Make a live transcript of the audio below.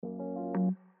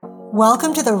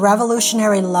Welcome to the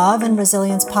Revolutionary Love and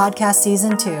Resilience Podcast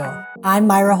Season 2. I'm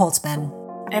Myra Holtzman.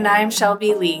 And I'm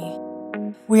Shelby Lee.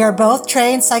 We are both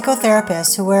trained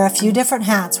psychotherapists who wear a few different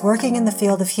hats working in the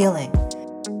field of healing.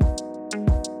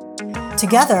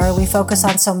 Together, we focus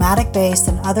on somatic-based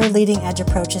and other leading-edge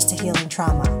approaches to healing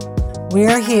trauma.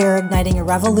 We're here igniting a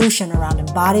revolution around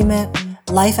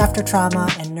embodiment, life after trauma,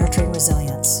 and nurturing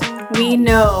resilience. We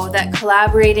know that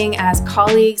collaborating as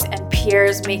colleagues and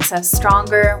peers makes us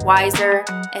stronger, wiser,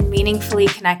 and meaningfully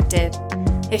connected.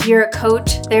 If you're a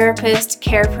coach, therapist,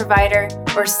 care provider,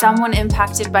 or someone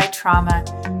impacted by trauma,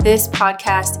 this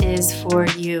podcast is for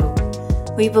you.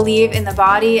 We believe in the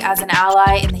body as an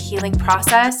ally in the healing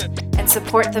process and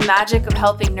support the magic of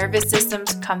helping nervous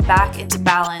systems come back into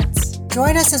balance.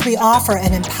 Join us as we offer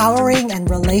an empowering and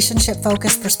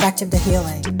relationship-focused perspective to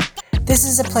healing. This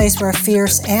is a place where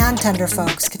fierce and tender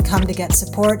folks can come to get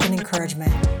support and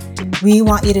encouragement. We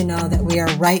want you to know that we are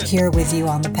right here with you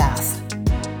on the path.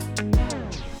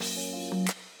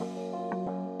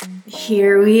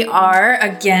 Here we are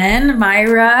again,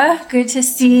 Myra. Good to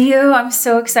see you. I'm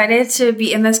so excited to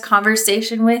be in this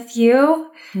conversation with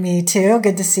you. Me too.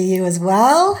 Good to see you as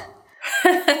well.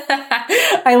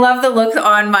 I love the look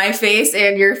on my face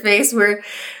and your face. We're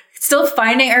still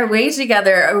finding our way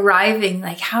together, arriving,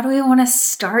 like, how do we want to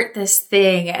start this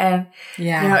thing? And,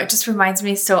 it just reminds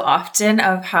me so often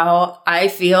of how I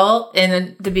feel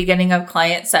in the beginning of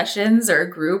client sessions or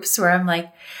groups where I'm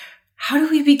like, how do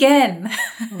we begin?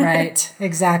 Right,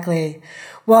 exactly.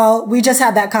 Well, we just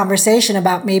had that conversation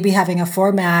about maybe having a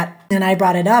format, and I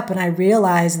brought it up, and I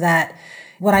realized that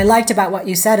what I liked about what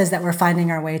you said is that we're finding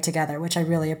our way together, which I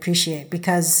really appreciate,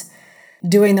 because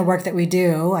doing the work that we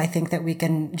do, I think that we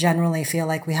can generally feel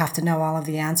like we have to know all of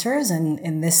the answers. And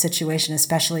in this situation,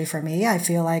 especially for me, I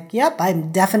feel like, yep,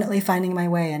 I'm definitely finding my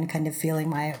way and kind of feeling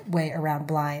my way around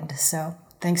blind. So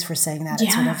thanks for saying that. Yeah.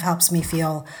 It sort of helps me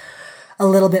feel a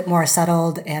little bit more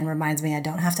settled and reminds me I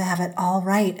don't have to have it all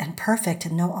right and perfect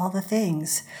and know all the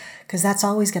things, because that's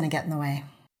always going to get in the way.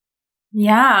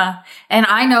 Yeah. And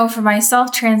I know for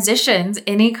myself, transitions,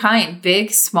 any kind,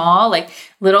 big, small, like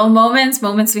little moments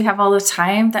we have all the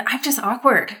time, that I'm just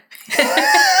awkward.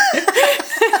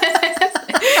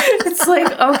 It's like,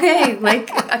 okay, like,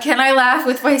 can I laugh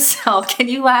with myself? Can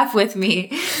you laugh with me?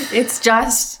 It's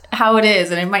just how it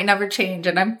is, and it might never change,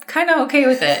 and I'm kind of okay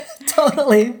with it.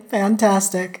 Totally.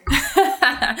 Fantastic.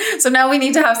 So now we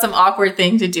need to have some awkward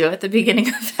thing to do at the beginning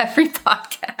of every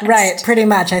podcast. Right. Pretty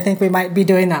much. I think we might be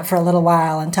doing that for a little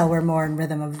while until we're more in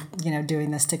rhythm of,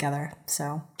 doing this together.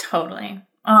 So totally.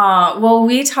 Well,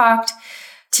 we talked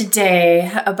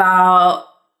today about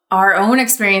our own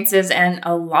experiences and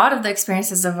a lot of the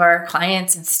experiences of our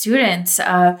clients and students.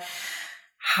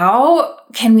 How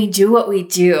can we do what we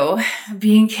do,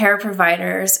 being care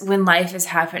providers, when life is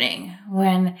happening,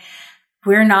 when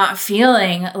we're not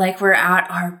feeling like we're at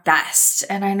our best?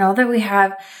 And I know that we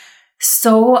have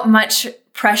so much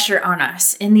pressure on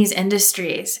us in these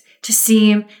industries to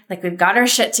seem like we've got our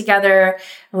shit together,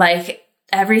 like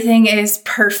everything is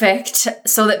perfect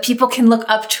so that people can look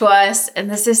up to us. And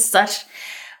this is such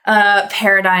a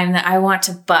paradigm that I want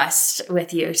to bust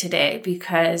with you today,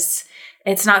 because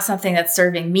it's not something that's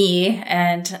serving me,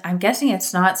 and I'm guessing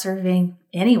it's not serving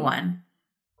anyone.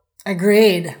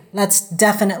 Agreed. Let's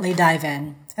definitely dive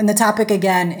in. And the topic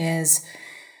again is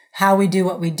how we do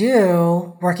what we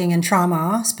do, working in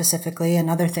trauma specifically and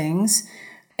other things,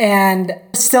 and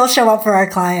still show up for our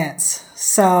clients.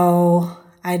 So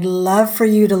I'd love for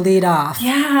you to lead off.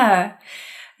 Yeah.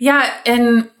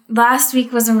 And last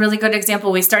week was a really good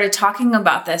example. We started talking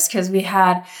about this because we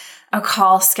had a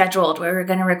call scheduled where we were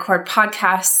going to record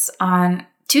podcasts on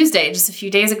Tuesday, just a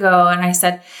few days ago. And I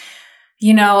said,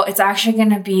 it's actually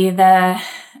going to be the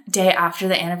day after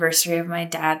the anniversary of my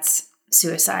dad's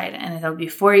suicide, and it'll be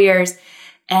 4 years.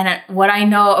 And what I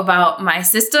know about my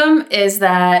system is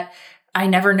that I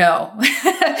never know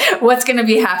what's going to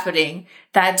be happening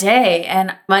that day.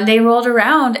 And Monday rolled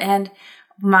around, and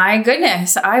my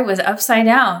goodness, I was upside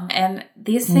down, and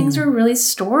these things were really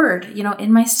stored,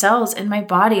 in my cells, in my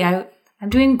body. I'm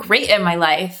doing great in my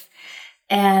life.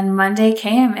 And Monday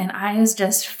came, and I was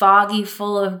just foggy,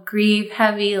 full of grief,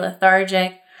 heavy,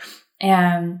 lethargic.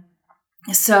 And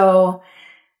so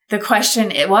the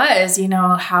question it was,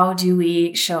 how do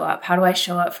we show up? How do I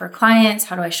show up for clients?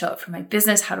 How do I show up for my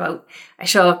business? How do I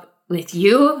show up with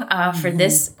you for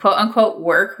this quote unquote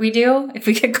work we do, if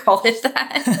we could call it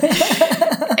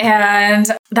that? And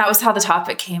that was how the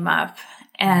topic came up.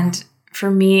 And for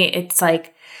me, it's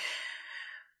like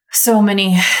so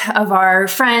many of our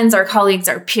friends, our colleagues,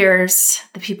 our peers,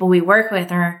 the people we work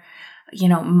with are,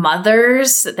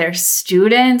 mothers, they're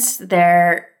students,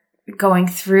 they're going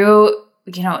through,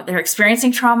 they're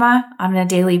experiencing trauma on a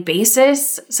daily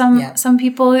basis, some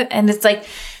people. And it's like,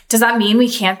 does that mean we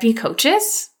can't be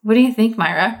coaches? What do you think,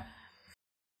 Myra?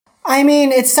 I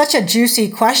mean, it's such a juicy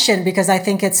question because I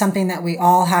think it's something that we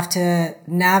all have to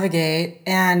navigate.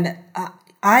 And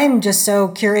I'm just so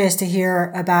curious to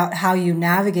hear about how you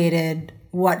navigated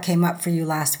what came up for you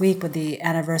last week with the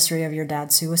anniversary of your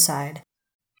dad's suicide.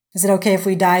 Is it okay if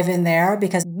we dive in there?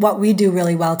 Because what we do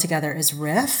really well together is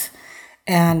riff.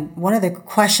 And one of the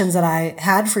questions that I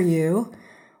had for you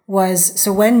was,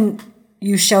 so when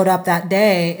you showed up that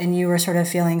day and you were sort of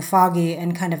feeling foggy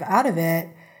and kind of out of it,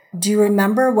 do you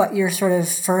remember what your sort of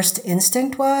first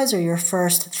instinct was or your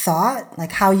first thought,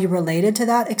 like how you related to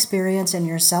that experience in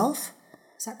yourself?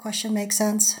 Does that question make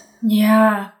sense?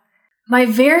 Yeah. My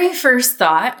very first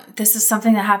thought, this is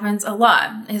something that happens a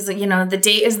lot, is that, the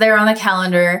date is there on the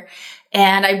calendar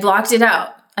and I blocked it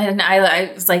out. And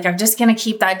I was like, I'm just going to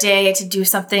keep that day to do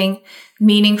something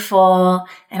meaningful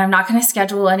and I'm not going to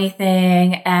schedule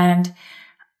anything. And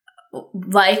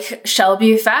like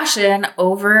Shelby fashion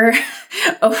over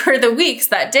the weeks,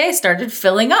 that day started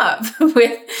filling up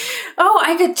with,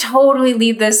 I could totally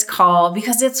lead this call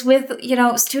because it's with,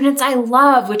 students I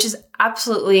love, which is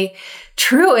absolutely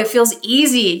true. It feels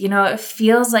easy. It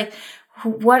feels like,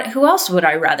 who else would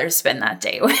I rather spend that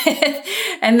day with?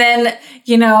 And then,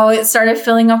 it started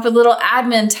filling up with little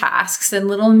admin tasks and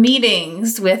little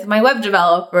meetings with my web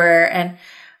developer. And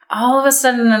all of a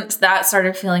sudden that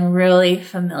started feeling really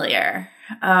familiar.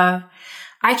 I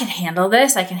can handle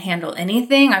this. I can handle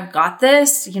anything. I've got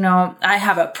this. I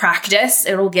have a practice.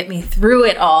 It'll get me through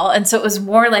it all. And so it was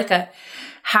more like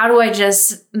how do I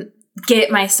just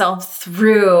get myself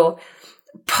through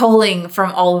pulling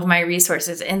from all of my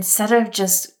resources instead of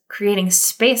just creating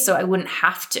space so I wouldn't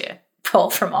have to pull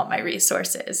from all my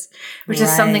resources, which is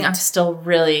something I'm still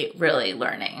really, really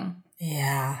learning.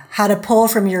 Yeah. How to pull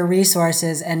from your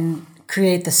resources and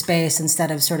create the space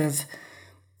instead of sort of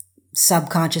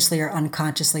subconsciously or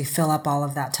unconsciously fill up all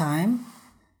of that time.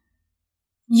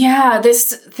 Yeah,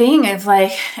 this thing of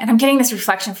like, and I'm getting this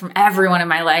reflection from everyone in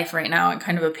my life right now in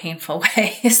kind of a painful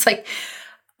way. It's like,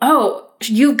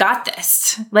 you got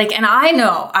this. Like, and I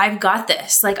know I've got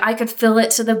this. Like I could fill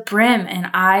it to the brim and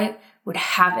I would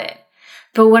have it.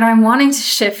 But what I'm wanting to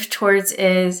shift towards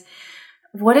is,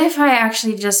 what if I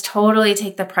actually just totally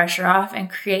take the pressure off and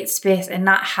create space and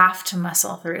not have to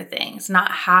muscle through things,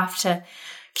 not have to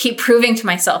keep proving to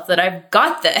myself that I've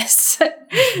got this.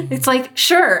 It's like,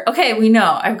 sure, okay, we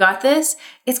know I've got this.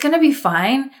 It's going to be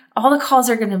fine. All the calls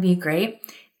are going to be great.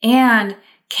 And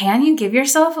can you give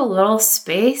yourself a little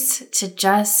space to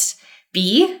just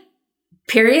be,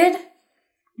 period?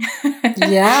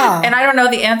 Yeah. And I don't know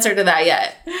the answer to that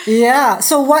yet. Yeah.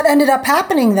 So what ended up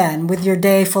happening then with your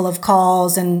day full of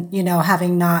calls and,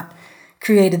 having not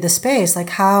created the space? Like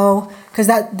how, because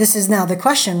this is now the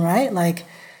question, right? Like,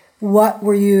 what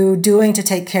were you doing to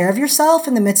take care of yourself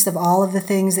in the midst of all of the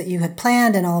things that you had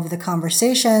planned and all of the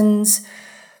conversations?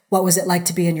 What was it like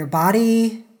to be in your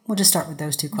body? We'll just start with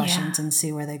those two questions and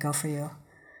see where they go for you.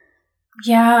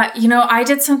 Yeah. I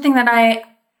did something that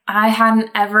I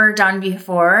hadn't ever done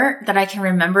before that I can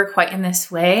remember quite in this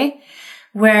way,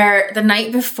 where the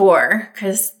night before,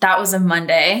 because that was a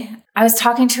Monday, I was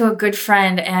talking to a good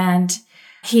friend and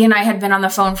he and I had been on the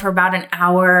phone for about an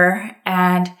hour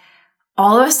and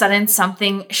all of a sudden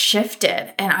something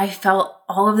shifted and I felt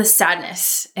all of the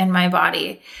sadness in my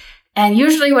body. And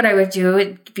usually what I would do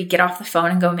would be get off the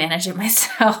phone and go manage it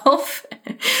myself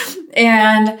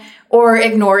or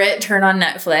ignore it, turn on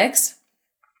Netflix.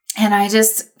 And I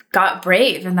just got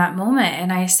brave in that moment.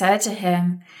 And I said to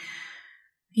him,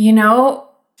 I know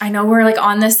we're like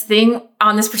on this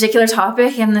particular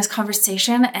topic in this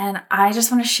conversation. And I just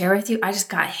want to share with you, I just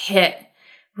got hit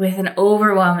with an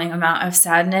overwhelming amount of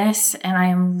sadness. And I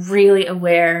am really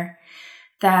aware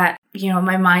that,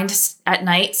 my mind at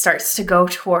night starts to go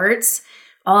towards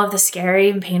all of the scary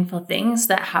and painful things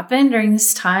that happen during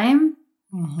this time.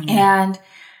 Mm-hmm. And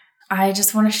I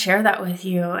just want to share that with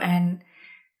you. And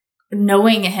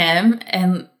knowing him,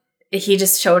 and he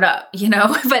just showed up,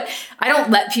 but I don't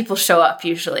let people show up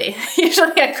usually.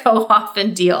 Usually I go off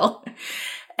and deal.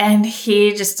 And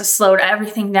he just slowed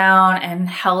everything down and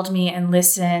held me and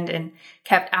listened and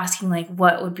kept asking like,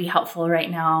 what would be helpful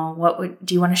right now?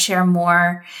 Do you want to share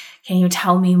more? Can you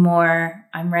tell me more?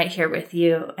 I'm right here with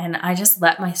you. And I just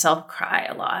let myself cry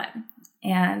a lot.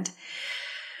 And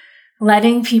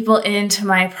letting people into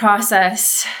my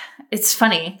process, it's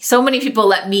funny. So many people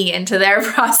let me into their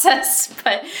process,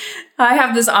 but I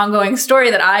have this ongoing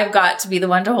story that I've got to be the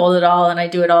one to hold it all, and I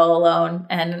do it all alone.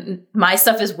 And my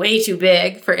stuff is way too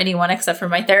big for anyone except for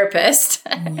my therapist.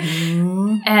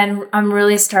 Mm-hmm. And I'm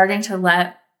really starting to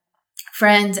let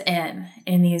friends in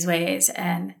these ways.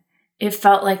 And it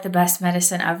felt like the best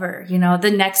medicine ever. You know,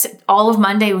 all of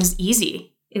Monday was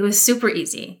easy. It was super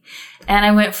easy. And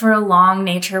I went for a long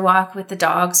nature walk with the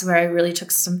dogs where I really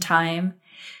took some time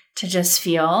to just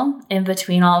feel in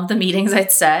between all of the meetings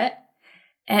I'd set.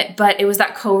 But it was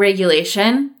that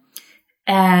co-regulation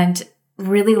and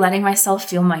really letting myself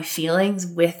feel my feelings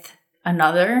with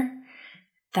another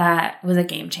that was a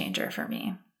game changer for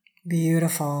me.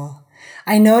 Beautiful.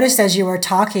 I noticed as you were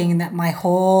talking that my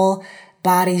whole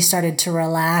body started to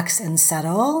relax and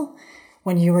settle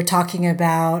when you were talking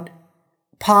about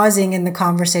pausing in the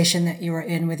conversation that you were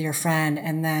in with your friend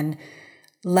and then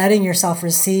letting yourself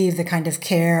receive the kind of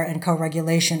care and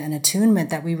co-regulation and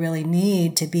attunement that we really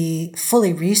need to be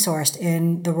fully resourced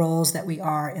in the roles that we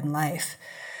are in life.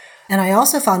 And I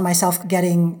also found myself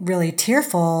getting really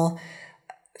tearful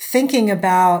thinking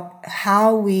about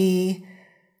how we,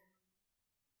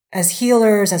 as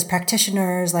healers, as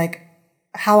practitioners, like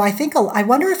how I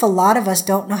wonder if a lot of us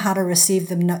don't know how to receive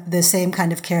the same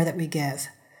kind of care that we give,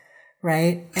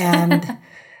 right? And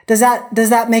Does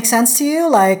that make sense to you?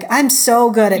 Like, I'm so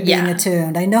good at being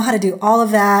attuned. I know how to do all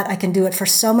of that. I can do it for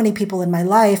so many people in my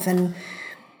life. And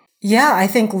yeah, I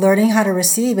think learning how to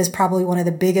receive is probably one of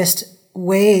the biggest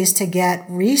ways to get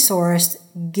resourced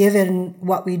given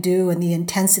what we do and the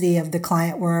intensity of the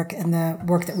client work and the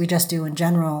work that we just do in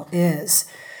general is.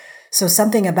 So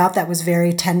something about that was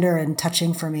very tender and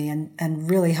touching for me and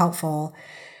really helpful.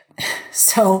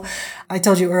 So I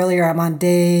told you earlier, I'm on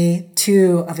day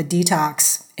 2 of a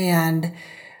detox. And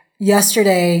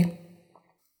yesterday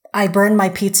I burned my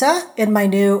pizza in my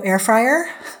new air fryer.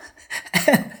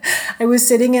 I was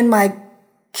sitting in my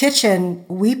kitchen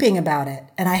weeping about it.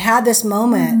 And I had this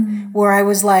moment where I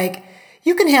was like,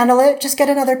 you can handle it. Just get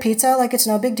another pizza. Like, it's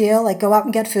no big deal. Like, go out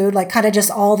and get food. Like, kind of just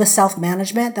all the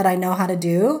self-management that I know how to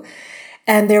do.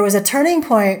 And there was a turning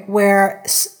point where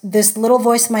this little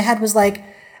voice in my head was like,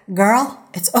 girl,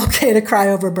 it's okay to cry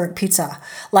over burnt pizza.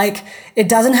 Like, it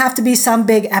doesn't have to be some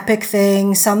big epic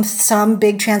thing, some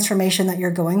big transformation that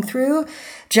you're going through.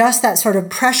 Just that sort of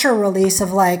pressure release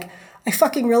of like, I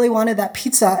fucking really wanted that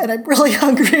pizza and I'm really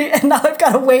hungry and now I've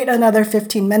got to wait another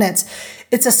 15 minutes.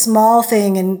 It's a small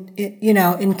thing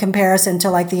in comparison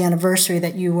to like the anniversary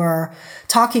that you were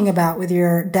talking about with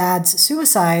your dad's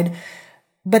suicide.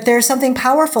 But there's something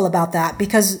powerful about that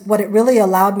because what it really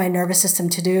allowed my nervous system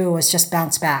to do was just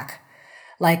bounce back.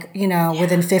 Like,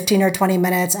 within 15 or 20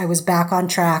 minutes, I was back on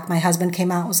track. My husband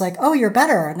came out and was like, oh, you're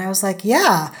better. And I was like,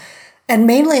 yeah. And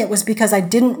mainly it was because I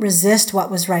didn't resist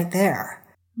what was right there.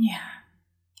 Yeah.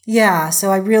 Yeah.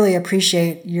 So I really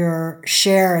appreciate your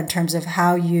share in terms of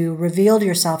how you revealed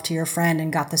yourself to your friend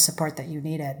and got the support that you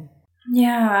needed.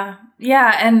 Yeah.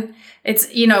 Yeah. And it's,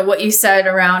 what you said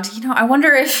around, I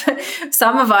wonder if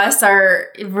some of us are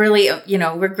really,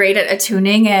 we're great at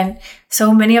attuning. And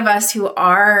so many of us who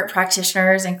are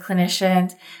practitioners and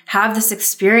clinicians have this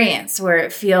experience where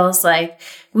it feels like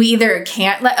we either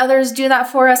can't let others do that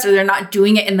for us or they're not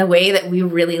doing it in the way that we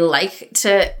really like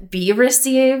to be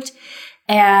received.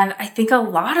 And I think a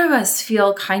lot of us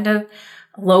feel kind of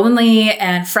lonely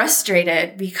and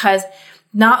frustrated because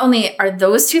not only are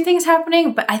those two things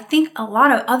happening, but I think a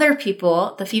lot of other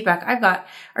people, the feedback I've got,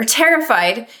 are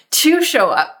terrified to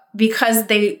show up because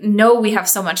they know we have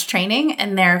so much training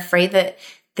and they're afraid that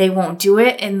they won't do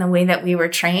it in the way that we were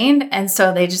trained. And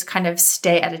so they just kind of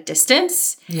stay at a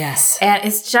distance. Yes. And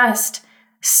it's just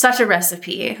such a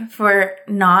recipe for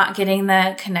not getting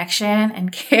the connection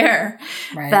and care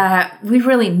that we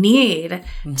really need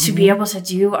to be able to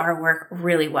do our work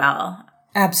really well.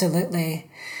 Absolutely.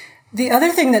 The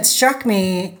other thing that struck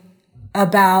me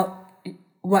about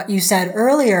what you said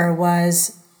earlier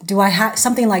was, do I have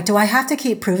to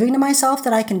keep proving to myself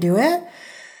that I can do it?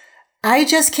 I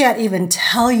just can't even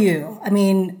tell you. I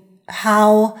mean,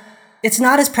 how it's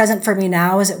not as present for me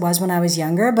now as it was when I was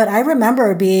younger, but I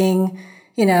remember being,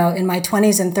 in my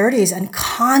 20s and 30s and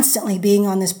constantly being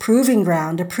on this proving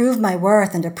ground to prove my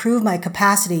worth and to prove my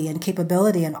capacity and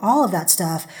capability and all of that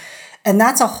stuff. And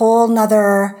that's a whole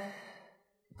nother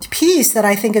piece that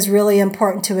I think is really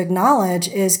important to acknowledge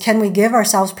is, can we give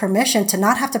ourselves permission to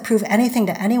not have to prove anything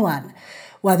to anyone,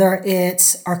 whether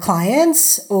it's our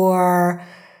clients or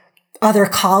other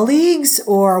colleagues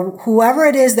or whoever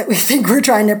it is that we think we're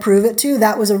trying to prove it to.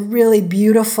 That was a really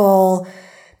beautiful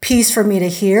piece for me to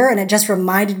hear. And it just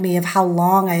reminded me of how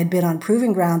long I had been on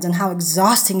proving grounds and how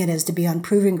exhausting it is to be on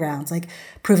proving grounds, like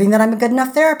proving that I'm a good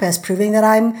enough therapist, proving that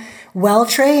I'm well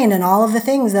trained and all of the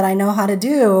things that I know how to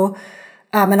do.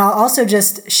 And I'll also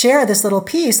just share this little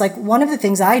piece. Like one of the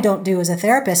things I don't do as a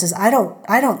therapist is I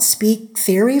don't speak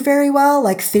theory very well,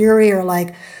 like theory or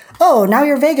like, oh, now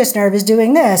your vagus nerve is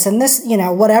doing this and this,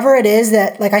 whatever it is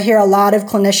that, like, I hear a lot of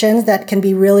clinicians that can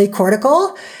be really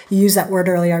cortical. You used that word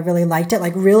earlier. I really liked it,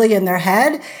 like really in their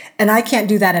head. And I can't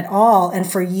do that at all. And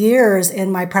for years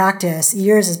in my practice,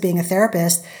 years as being a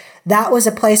therapist, that was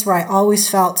a place where I always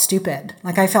felt stupid.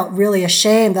 Like I felt really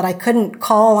ashamed that I couldn't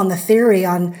call on the theory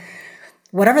on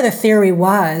whatever the theory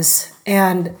was.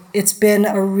 And it's been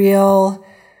a real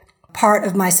part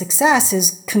of my success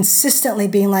is consistently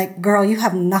being like, girl, you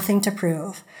have nothing to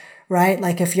prove, right?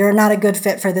 Like if you're not a good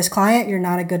fit for this client, you're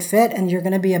not a good fit and you're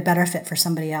going to be a better fit for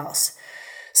somebody else.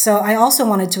 So I also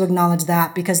wanted to acknowledge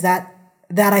that because that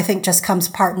I think just comes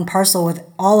part and parcel with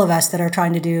all of us that are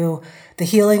trying to do the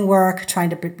healing work, trying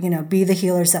to, be the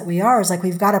healers that we are. Is like,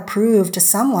 we've got to prove to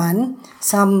someone,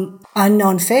 some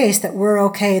unknown face, that we're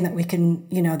okay and that we can,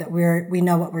 that we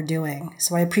know what we're doing.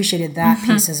 So I appreciated that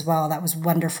piece as well. That was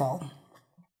wonderful.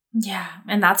 Yeah.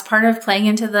 And that's part of playing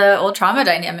into the old trauma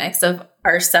dynamics of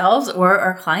ourselves or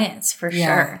our clients for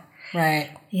sure.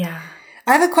 Right. Yeah.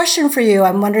 I have a question for you.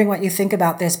 I'm wondering what you think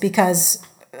about this because,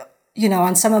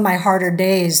 on some of my harder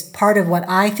days, part of what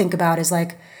I think about is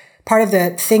like, part of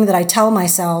the thing that I tell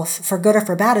myself for good or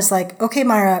for bad is like, okay,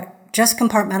 Myra, just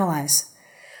compartmentalize.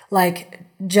 Like,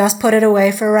 just put it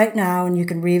away for right now and you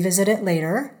can revisit it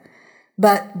later.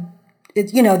 But,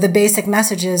 the basic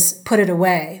message is put it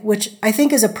away, which I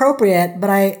think is appropriate.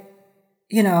 But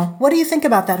what do you think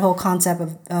about that whole concept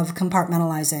of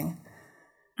compartmentalizing?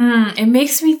 It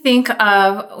makes me think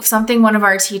of something one of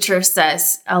our teachers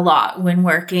says a lot when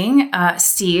working,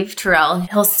 Steve Terrell.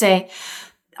 He'll say,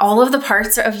 all of the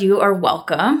parts of you are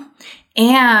welcome.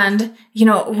 And,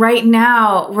 right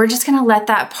now we're just going to let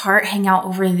that part hang out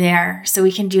over there so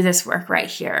we can do this work right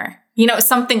here.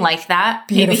 Something like that.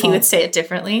 Beautiful. Maybe he would say it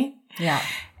differently. Yeah.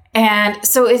 And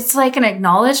so it's like an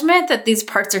acknowledgement that these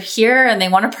parts are here and they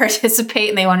want to participate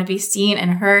and they want to be seen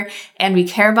and heard and we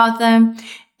care about them.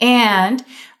 And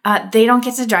they don't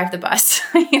get to drive the bus.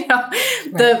 Right.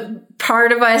 The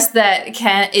part of us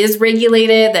that is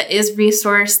regulated, that is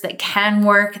resourced, that can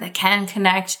work, that can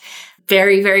connect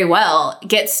very, very well,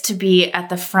 gets to be at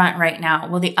the front right now.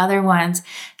 Well, the other ones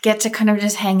get to kind of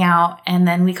just hang out and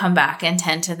then we come back and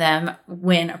tend to them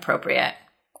when appropriate.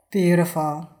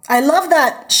 Beautiful. I love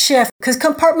that shift because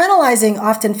compartmentalizing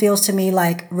often feels to me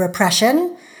like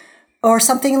repression or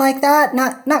something like that.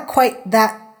 Not quite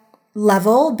that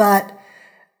level, but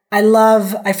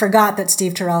I forgot that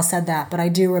Steve Terrell said that, but I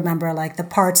do remember like the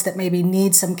parts that maybe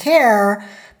need some care,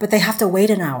 but they have to wait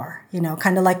an hour,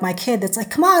 kind of like my kid that's like,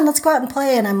 come on, let's go out and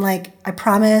play. And I'm like, I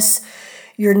promise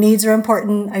your needs are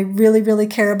important. I really, really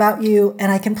care about you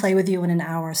and I can play with you in an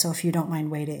hour. So if you don't mind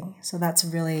waiting. So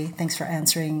thanks for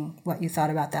answering what you thought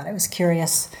about that. I was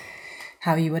curious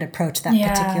how you would approach that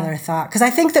particular thought. Because I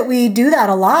think that we do that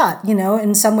a lot,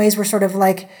 in some ways we're sort of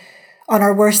like, on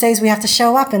our worst days, we have to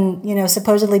show up and,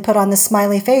 supposedly put on this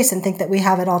smiley face and think that we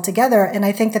have it all together. And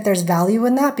I think that there's value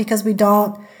in that because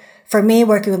for me,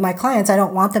 working with my clients, I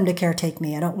don't want them to caretake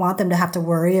me. I don't want them to have to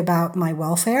worry about my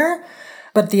welfare.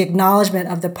 But the acknowledgement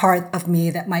of the part of me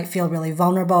that might feel really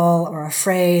vulnerable or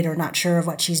afraid or not sure of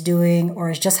what she's doing or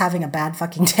is just having a bad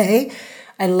fucking day,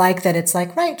 I like that it's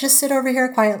like, right, just sit over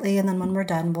here quietly. And then when we're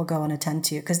done, we'll go and attend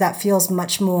to you. Because that feels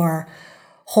much more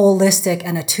holistic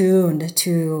and attuned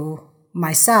to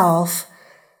myself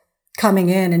coming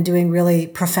in and doing really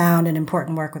profound and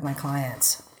important work with my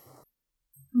clients.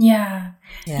 Yeah.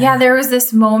 There was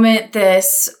this moment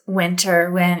this winter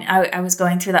when I was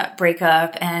going through that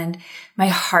breakup and my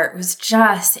heart was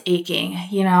just aching.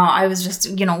 I was just,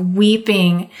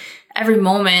 weeping every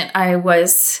moment I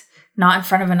was not in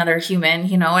front of another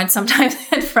human, and sometimes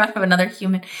in front of another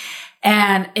human.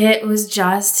 And it was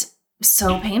just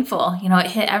so painful. It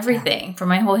hit everything from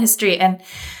my whole history. And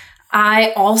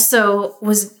I also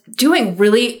was doing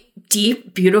really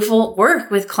deep, beautiful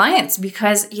work with clients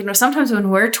because, sometimes when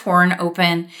we're torn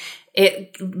open,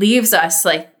 it leaves us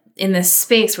like in this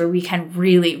space where we can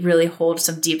really, really hold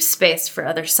some deep space for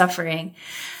other suffering.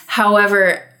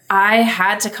 However, I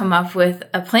had to come up with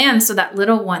a plan so that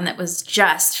little one that was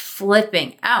just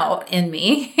flipping out in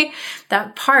me,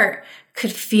 that part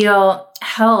could feel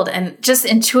held and just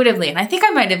intuitively. And I think I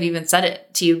might have even said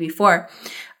it to you before.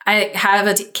 I have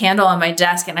a candle on my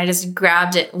desk and I just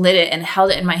grabbed it, lit it, and held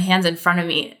it in my hands in front of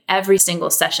me every single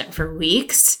session for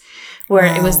weeks, where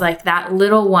It was like that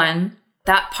little one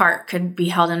that part could be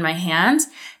held in my hands.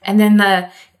 And then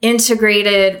the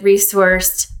integrated,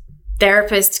 resourced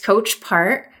therapist coach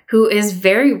part, who is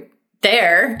very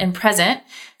there and present,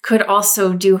 could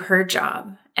also do her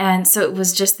job. And so it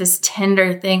was just this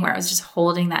tender thing where I was just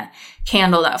holding that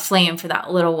candle, that flame for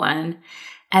that little one.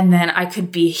 And then I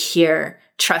could be here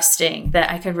trusting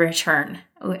that I could return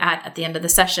at the end of the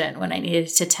session when I needed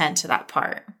to tend to that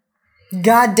part.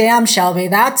 God damn, Shelby.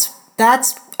 That's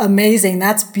amazing.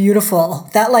 That's beautiful.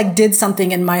 That like did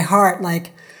something in my heart.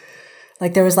 Like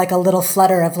there was like a little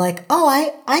flutter of like, oh,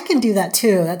 I can do that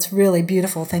too. That's really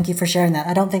beautiful. Thank you for sharing that.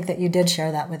 I don't think that you did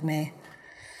share that with me.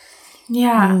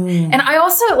 Yeah. And I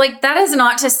also like, that is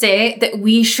not to say that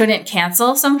we shouldn't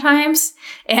cancel sometimes,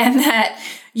 and that,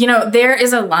 there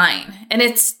is a line, and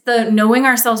it's the knowing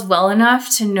ourselves well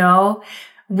enough to know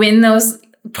when those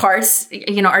parts,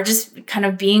 are just kind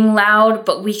of being loud,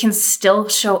 but we can still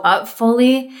show up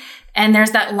fully. And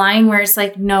there's that line where it's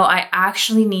like, no, I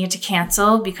actually need to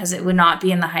cancel because it would not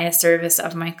be in the highest service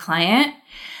of my client.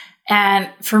 And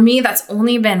for me, that's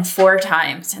only been 4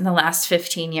 times in the last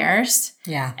 15 years.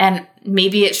 Yeah. And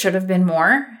maybe it should have been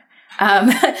more.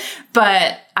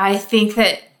 But I think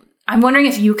that I'm wondering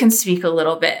if you can speak a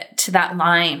little bit to that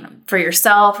line for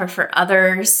yourself or for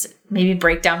others, maybe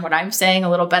break down what I'm saying a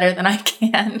little better than I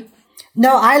can.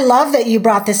 No, I love that you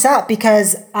brought this up,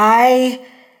 because part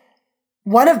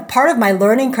of my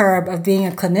learning curve of being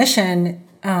a clinician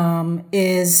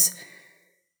is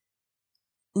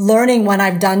learning when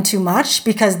I've done too much,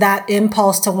 because that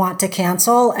impulse to want to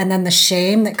cancel, and then the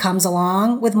shame that comes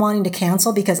along with wanting to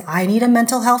cancel because I need a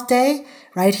mental health day,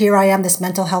 right? Here I am, this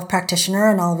mental health practitioner,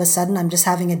 and all of a sudden I'm just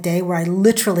having a day where I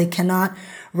literally cannot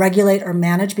regulate or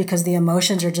manage because the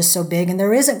emotions are just so big, and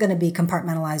there isn't going to be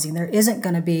compartmentalizing. There isn't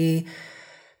going to be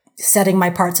setting my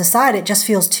parts aside. It just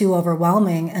feels too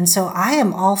overwhelming. And so I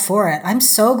am all for it. I'm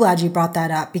so glad you brought that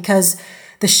up, because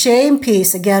the shame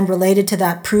piece, again, related to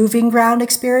that proving ground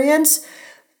experience,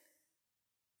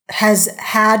 has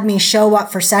had me show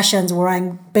up for sessions where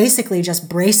I'm basically just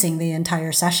bracing the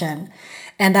entire session.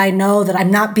 And I know that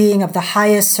I'm not being of the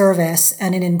highest service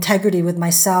and in integrity with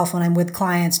myself when I'm with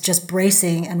clients, just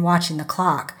bracing and watching the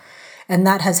clock. And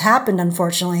that has happened,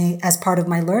 unfortunately, as part of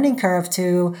my learning curve,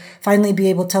 to finally be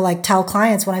able to like tell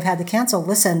clients when I've had to cancel,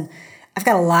 listen, I've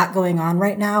got a lot going on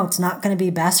right now. It's not going to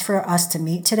be best for us to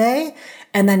meet today.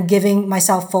 And then giving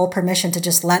myself full permission to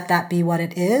just let that be what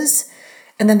it is.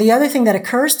 And then the other thing that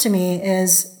occurs to me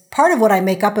is part of what I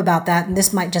make up about that, and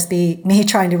this might just be me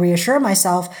trying to reassure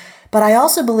myself, but I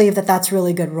also believe that that's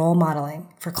really good role modeling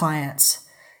for clients.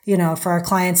 For our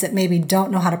clients that maybe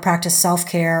don't know how to practice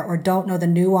self-care or don't know the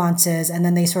nuances, and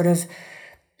then they sort of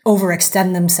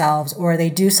overextend themselves, or they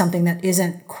do something that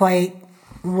isn't quite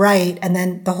right. And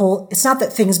then it's not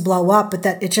that things blow up, but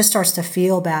that it just starts to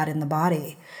feel bad in the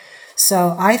body.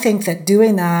 So I think that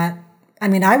doing that,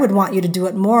 I would want you to do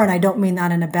it more, and I don't mean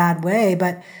that in a bad way,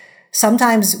 but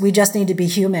sometimes we just need to be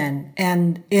human.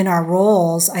 And in our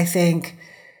roles, I think,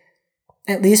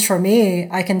 at least for me,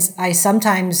 I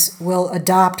sometimes will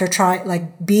adopt or try,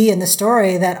 like, be in the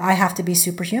story that I have to be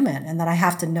superhuman, and that I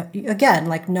have to know, again,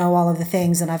 like, know all of the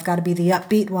things, and I've got to be the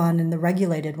upbeat one and the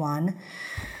regulated one.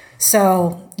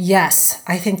 So yes,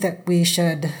 I think that we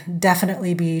should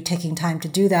definitely be taking time to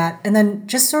do that. And then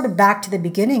just sort of back to the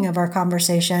beginning of our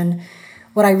conversation,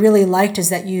 what I really liked is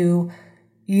that you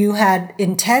had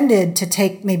intended to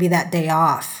take maybe that day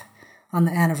off on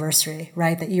the anniversary,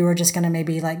 right? That you were just going to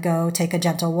maybe like go take a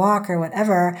gentle walk or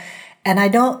whatever. And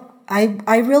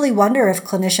I really wonder if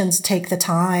clinicians take the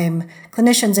time,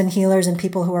 clinicians and healers and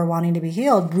people who are wanting to be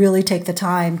healed really take the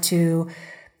time to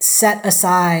set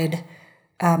aside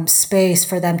space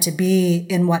for them to be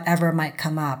in whatever might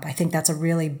come up. I think that's a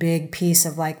really big piece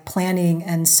of like planning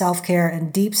and self-care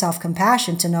and deep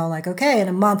self-compassion, to know like, okay, in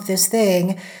a month, this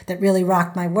thing that really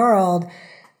rocked my world,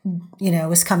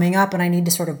 is coming up, and I need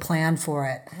to sort of plan for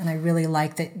it. And I really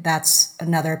like that that's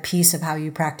another piece of how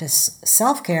you practice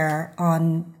self-care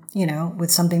on, with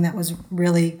something that was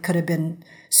really could have been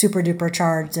super duper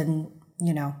charged and,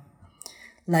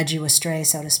 led you astray,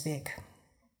 so to speak.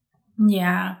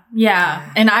 Yeah.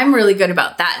 And I'm really good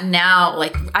about that now.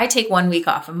 Like, I take 1 week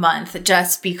off a month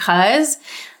just because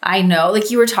I know, like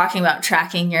you were talking about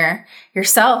tracking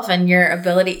yourself and your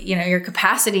ability, your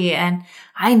capacity. And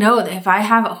I know that if I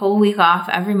have a whole week off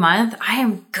every month, I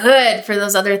am good for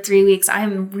those other 3 weeks.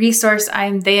 I'm resourced.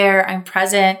 I'm there. I'm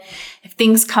present. If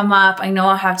things come up, I know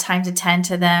I'll have time to tend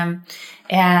to them.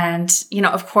 And,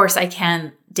 of course I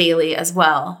can daily as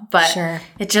well. But Sure.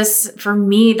 it just, for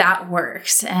me, that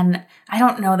works. And I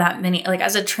don't know that many, like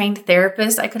as a trained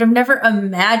therapist, I could have never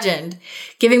imagined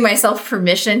giving myself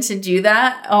permission to do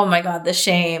that. Oh my God, the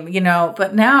shame,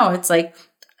 but now it's like,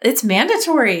 it's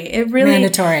mandatory. It really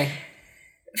mandatory.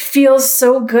 Feels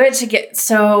so good to get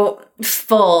so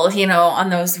full, on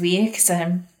those weeks.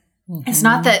 And it's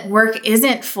not that work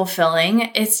isn't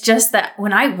fulfilling. It's just that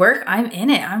when I work, I'm in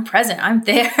it. I'm present. I'm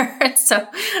there. So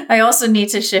I also need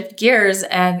to shift gears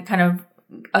and kind of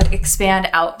expand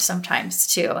out sometimes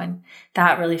too. And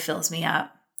that really fills me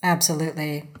up.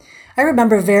 Absolutely. I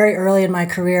remember very early in my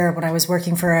career when I was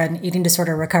working for an eating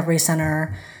disorder recovery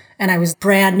center and I was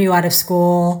brand new out of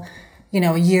school,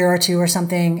 a year or two or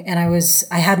something. And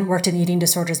I hadn't worked in eating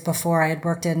disorders before. I had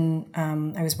worked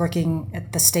I was working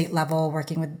at the state level,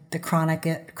 working with the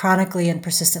chronically and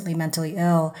persistently mentally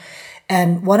ill.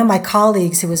 And one of my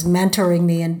colleagues who was mentoring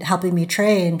me and helping me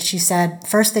train, she said,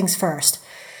 first things first,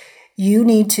 you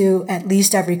need to at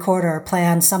least every quarter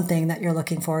plan something that you're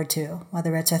looking forward to,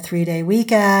 whether it's a 3-day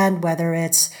weekend, whether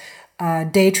it's a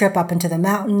day trip up into the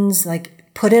mountains,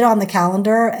 like put it on the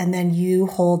calendar and then you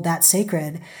hold that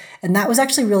sacred. And that was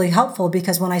actually really helpful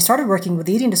because when I started working with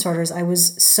eating disorders, I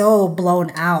was so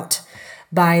blown out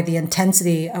by the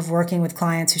intensity of working with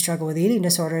clients who struggle with eating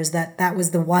disorders that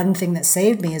was the one thing that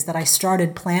saved me, is that I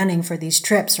started planning for these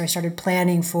trips, or I started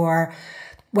planning for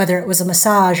whether it was a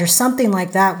massage or something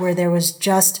like that, where there was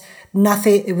just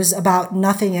nothing. It was about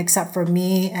nothing except for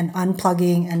me and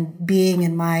unplugging and being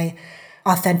in my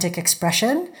authentic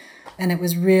expression. And it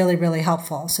was really, really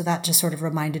helpful. So that just sort of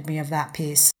reminded me of that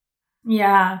piece.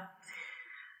 Yeah.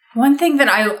 One thing that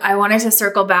I wanted to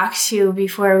circle back to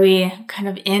before we kind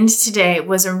of end today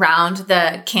was around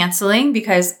the canceling,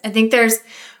 because I think there's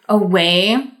a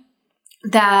way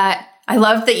that I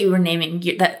love that you were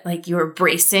naming that, like you were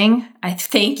bracing. I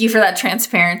thank you for that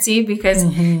transparency, because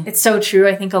it's so true.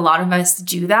 I think a lot of us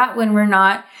do that when we're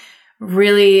not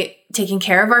really taking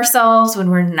care of ourselves, when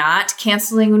we're not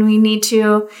canceling when we need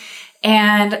to.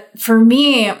 And for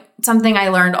me, something I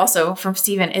learned also from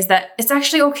Stephen is that it's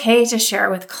actually okay to share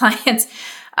with clients,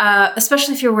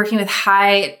 especially if you're working with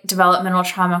high developmental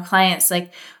trauma clients,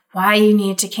 like why you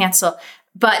need to cancel.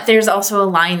 But there's also a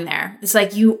line there. It's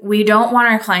like we don't want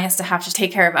our clients to have to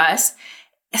take care of us.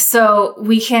 So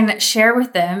we can share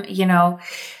with them,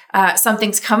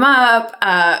 something's come up,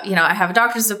 I have a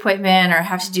doctor's appointment, or I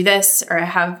have to do this, or I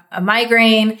have a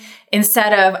migraine,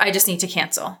 instead of I just need to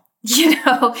cancel,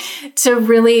 to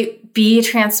really be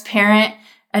transparent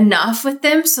enough with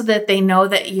them so that they know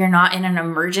that you're not in an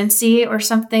emergency or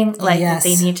something, like that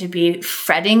they need to be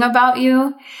fretting about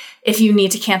you if you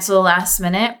need to cancel last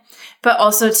minute. But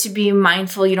also to be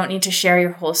mindful, you don't need to share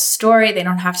your whole story. They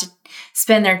don't have to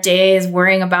spend their days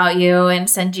worrying about you and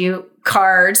send you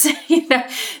cards.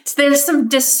 So there's some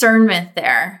discernment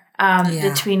there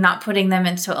between not putting them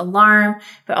into alarm,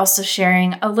 but also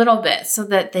sharing a little bit so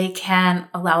that they can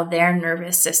allow their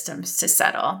nervous systems to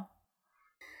settle.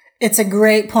 It's a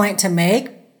great point to make,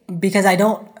 because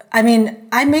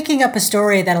I'm making up a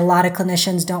story that a lot of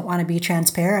clinicians don't want to be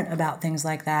transparent about things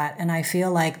like that. And I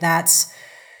feel like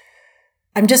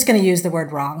I'm just going to use the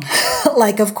word wrong.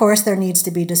 Like, of course, there needs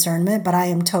to be discernment, but I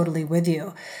am totally with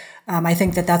you. I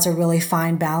think that that's a really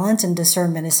fine balance, and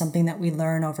discernment is something that we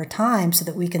learn over time so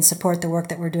that we can support the work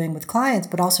that we're doing with clients,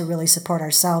 but also really support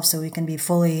ourselves so we can be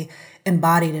fully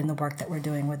embodied in the work that we're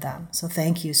doing with them. So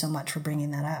thank you so much for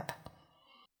bringing that up.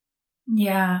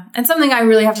 Yeah. And something I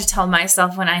really have to tell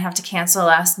myself when I have to cancel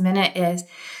last minute is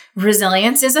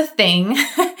resilience is a thing.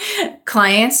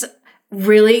 Clients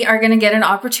really are going to get an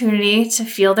opportunity to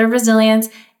feel their resilience.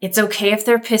 It's okay if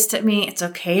they're pissed at me. It's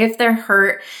okay if they're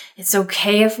hurt. It's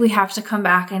okay if we have to come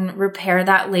back and repair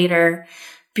that later,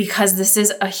 because this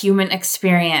is a human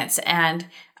experience and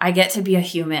I get to be a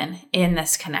human in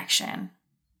this connection.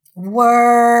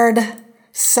 Word.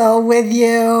 So with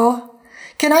you.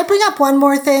 Can I bring up one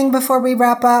more thing before we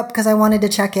wrap up? Because I wanted to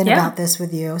check in about this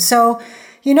with you. So,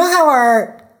 you know how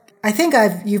I think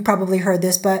you've probably heard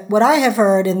this, but what I have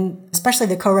heard, and especially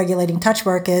the co-regulating touch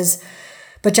work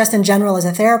but just in general as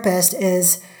a therapist,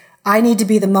 is I need to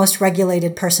be the most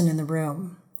regulated person in the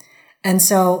room. And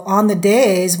so on the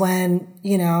days when,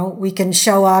 we can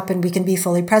show up and we can be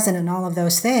fully present and all of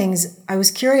those things, I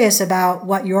was curious about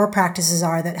what your practices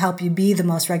are that help you be the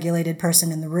most regulated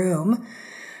person in the room,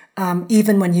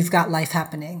 even when you've got life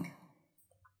happening.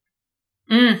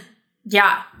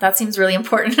 Yeah, that seems really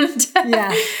important.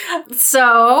 Yeah.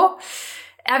 So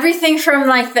everything from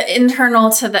like the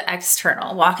internal to the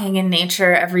external, walking in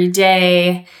nature every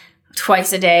day,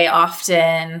 twice a day,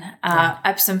 often,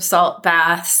 Epsom salt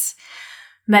baths,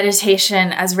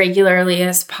 meditation as regularly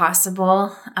as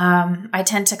possible. I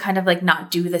tend to kind of like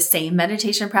not do the same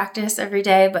meditation practice every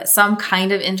day, but some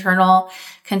kind of internal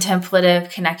contemplative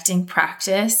connecting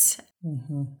practice.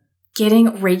 Mm-hmm.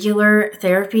 Getting regular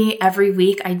therapy every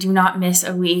week. I do not miss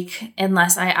a week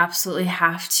unless I absolutely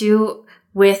have to,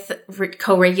 with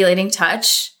co-regulating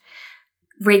touch.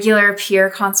 Regular peer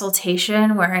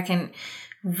consultation where I can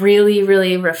really,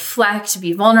 really reflect,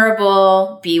 be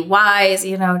vulnerable, be wise,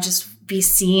 just be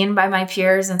seen by my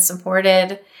peers and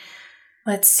supported.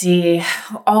 Let's see,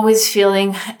 always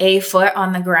feeling a foot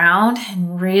on the ground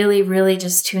and really, really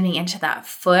just tuning into that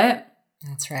foot.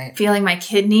 That's right. Feeling my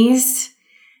kidneys,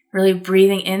 really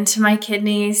breathing into my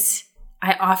kidneys.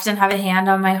 I often have a hand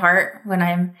on my heart when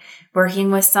I'm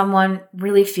working with someone,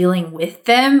 really feeling with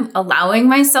them, allowing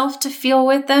myself to feel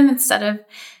with them instead of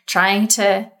trying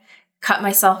to cut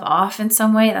myself off in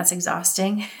some way. That's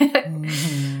exhausting.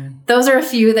 Mm-hmm. Those are a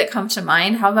few that come to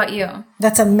mind. How about you?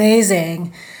 That's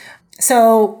amazing.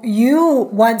 So you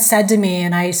once said to me,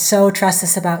 and I so trust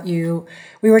this about you,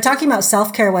 we were talking about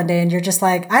self-care one day and you're just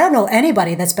like, I don't know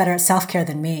anybody that's better at self-care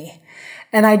than me.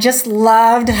 And I just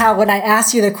loved how when I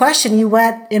asked you the question, you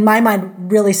went, in my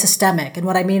mind, really systemic. And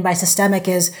what I mean by systemic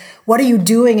is, what are you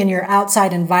doing in your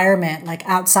outside environment, like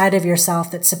outside of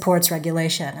yourself, that supports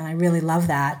regulation? And I really love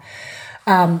that.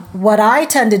 What I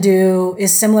tend to do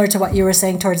is similar to what you were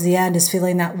saying towards the end, is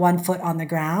feeling that one foot on the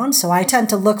ground. So I tend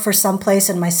to look for some place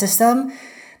in my system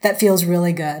that feels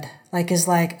really good.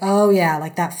 Oh yeah,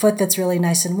 like that foot that's really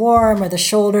nice and warm, or the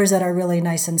shoulders that are really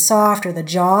nice and soft, or the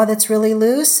jaw that's really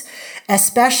loose,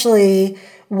 especially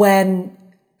when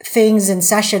things in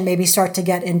session maybe start to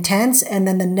get intense. And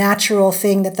then the natural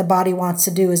thing that the body wants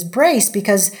to do is brace,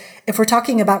 because if we're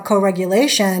talking about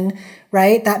co-regulation,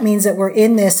 right, that means that we're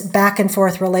in this back and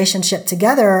forth relationship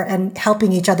together and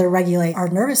helping each other regulate our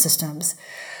nervous systems.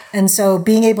 And so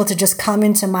being able to just come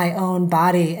into my own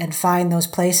body and find those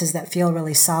places that feel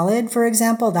really solid, for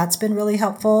example, that's been really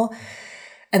helpful.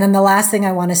 And then the last thing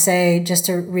I want to say, just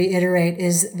to reiterate,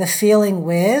 is the feeling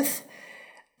with.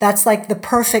 That's like the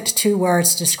perfect 2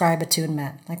 words to describe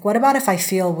attunement. Like, what about if I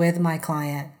feel with my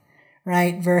client,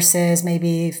 right? Versus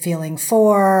maybe feeling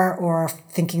for, or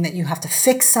thinking that you have to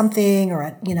fix something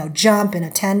or, jump and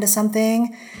attend to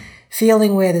something.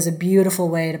 Feeling with is a beautiful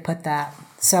way to put that.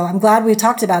 So I'm glad we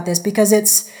talked about this, because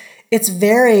it's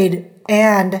varied,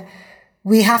 and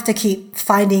we have to keep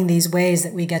finding these ways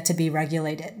that we get to be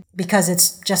regulated, because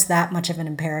it's just that much of an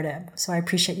imperative. So I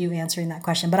appreciate you answering that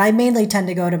question. But I mainly tend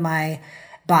to go to my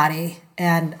body,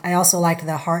 and I also liked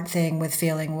the heart thing with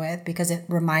feeling with, because it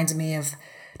reminds me of,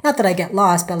 not that I get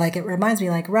lost, but like it reminds me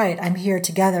like, right, I'm here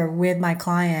together with my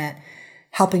client,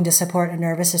 helping to support a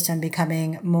nervous system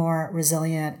becoming more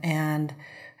resilient and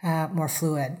more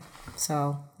fluid.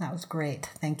 So that was great.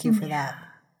 Thank you for that.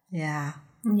 Yeah.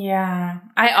 Yeah.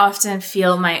 I often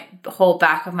feel my whole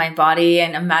back of my body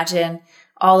and imagine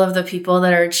all of the people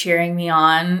that are cheering me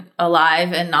on,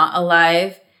 alive and not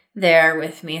alive, there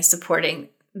with me supporting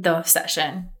the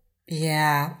session.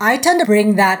 Yeah. I tend to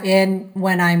bring that in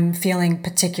when I'm feeling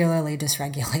particularly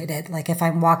dysregulated. Like if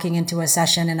I'm walking into a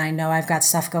session and I know I've got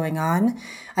stuff going on,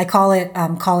 I call it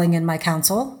calling in my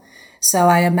counsel. So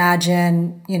I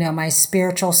imagine, my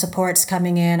spiritual supports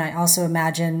coming in. I also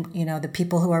imagine, the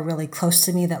people who are really close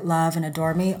to me that love and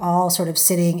adore me, all sort of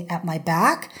sitting at my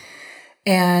back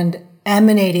and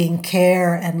emanating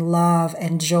care and love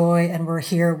and joy, and we're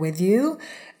here with you.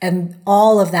 And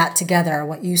all of that together,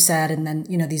 what you said, and then,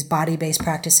 these body-based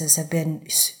practices have been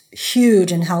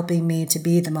huge in helping me to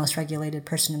be the most regulated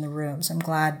person in the room. So I'm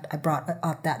glad I brought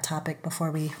up that topic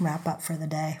before we wrap up for the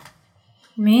day.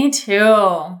 Me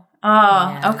too. Oh,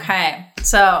 yeah. Okay.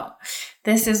 So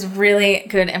this is really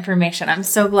good information. I'm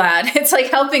so glad. It's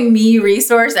like helping me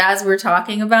resource as we're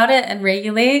talking about it and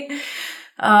regulate.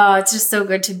 Oh, it's just so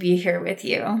good to be here with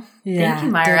you. Yeah, thank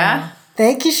you, Myra. Yeah.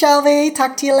 Thank you, Shelby.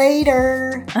 Talk to you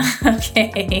later.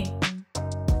 Okay.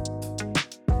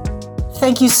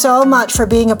 Thank you so much for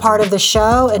being a part of the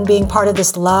show and being part of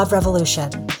this love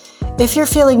revolution. If you're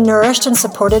feeling nourished and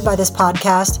supported by this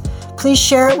podcast, please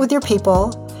share it with your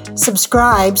people.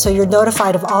 Subscribe so you're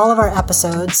notified of all of our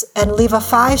episodes, and leave a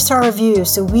 5-star review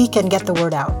so we can get the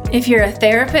word out. If you're a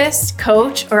therapist,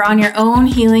 coach, or on your own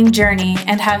healing journey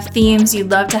and have themes you'd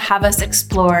love to have us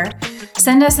explore,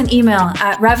 send us an email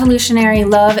at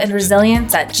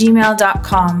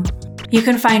revolutionaryloveandresilience@gmail.com. You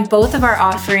can find both of our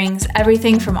offerings,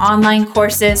 everything from online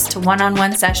courses to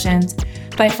one-on-one sessions,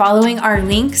 by following our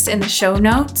links in the show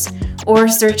notes or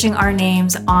searching our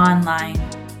names online.